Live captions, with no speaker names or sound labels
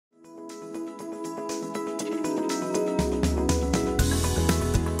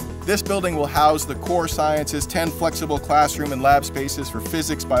This building will house the core sciences, 10 flexible classroom and lab spaces for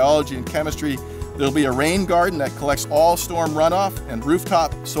physics, biology, and chemistry. There'll be a rain garden that collects all storm runoff and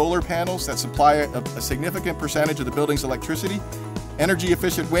rooftop solar panels that supply a significant percentage of the building's electricity. Energy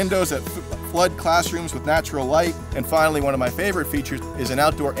efficient windows that flood classrooms with natural light. And finally, one of my favorite features is an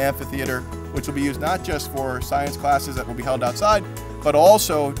outdoor amphitheater, which will be used not just for science classes that will be held outside, but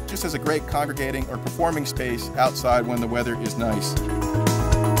also just as a great congregating or performing space outside when the weather is nice.